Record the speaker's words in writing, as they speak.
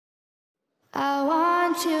I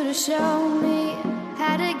want you to show me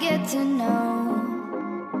how to get to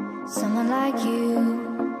know someone like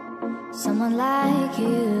you, someone like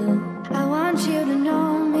you. I want you to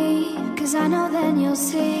know me, 'cause I know then you'll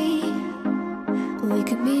see we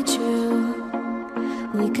could be true,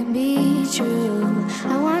 we can be true.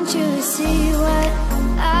 I want you to see what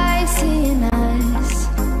I see in us,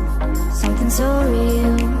 something so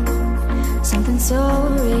real, something so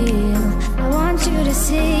real. I want you to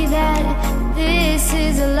see that this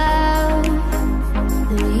is a love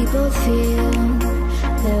that we both feel,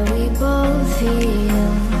 that we both feel.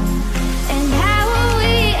 And how will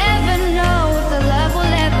we ever know if the love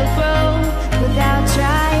will ever grow without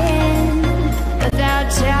trying, without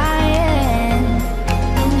trying?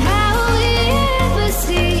 And how will we ever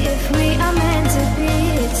see if we are meant to be?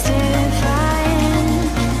 It's terrifying,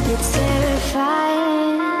 it's terrifying.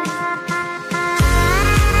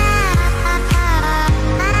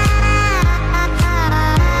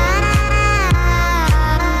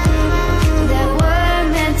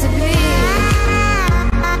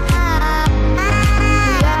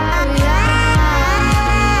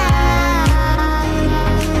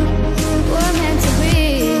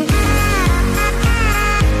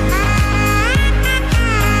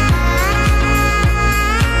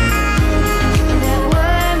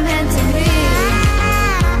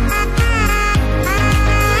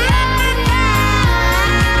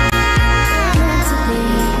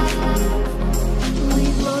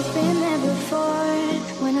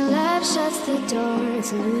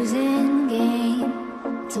 It's a losing game,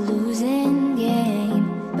 it's a losing game.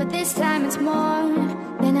 But this time it's more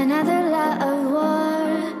than another love war.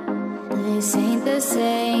 This ain't the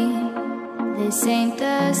same, this ain't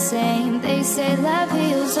the same. They say love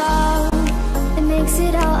heals all, it makes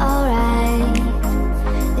it all alright.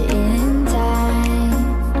 In time,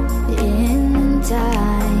 in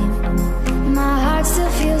time. My heart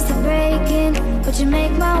still feels the breaking, but you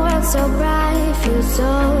make my world so bright. Feels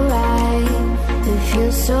so right, it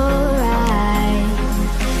feels so right.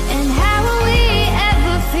 And how will we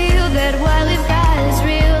ever feel that what we've got is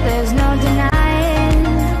real? There's no denying,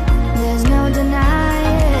 there's no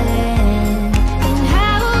denying. And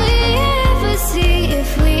how will we ever see if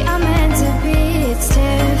we are meant to be? It's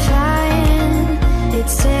terrifying,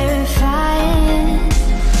 it's terrifying.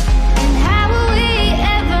 And how will we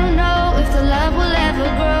ever know if the love will ever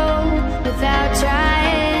grow without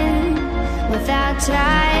trying, without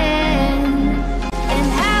trying? And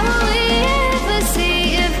how will we ever see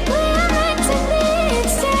if we are meant to be?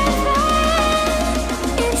 It's terrifying,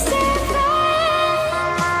 it's terrifying.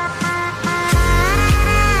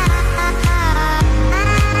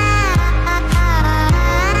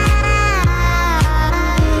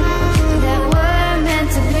 That we're meant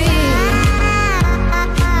to be.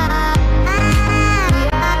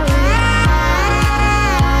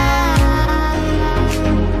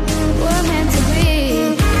 We're meant to be.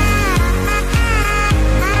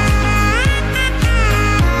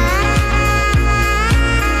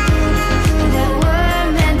 That we're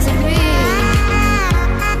meant to be.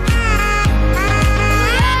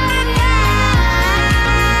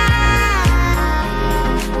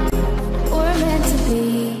 We're meant to be.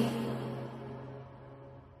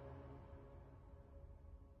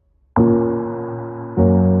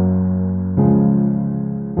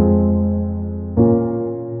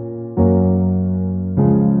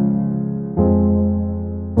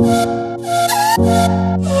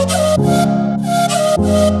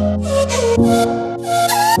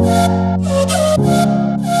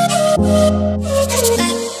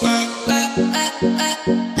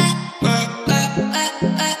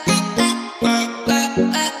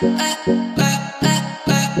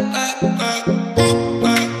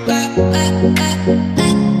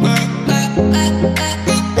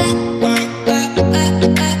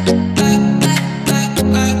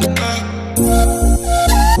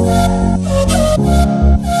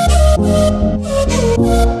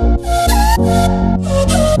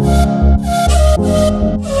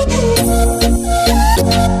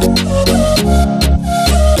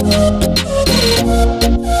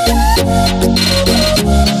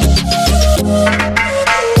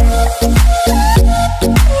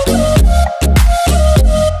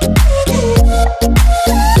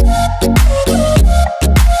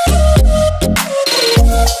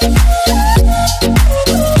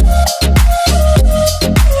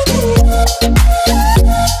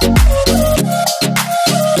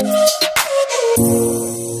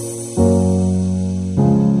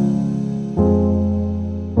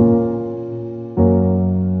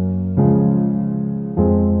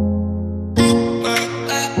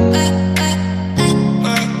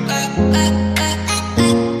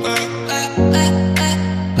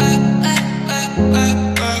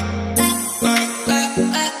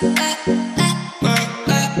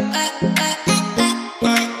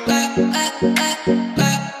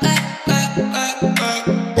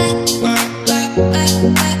 la la la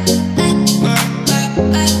la la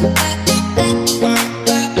la la.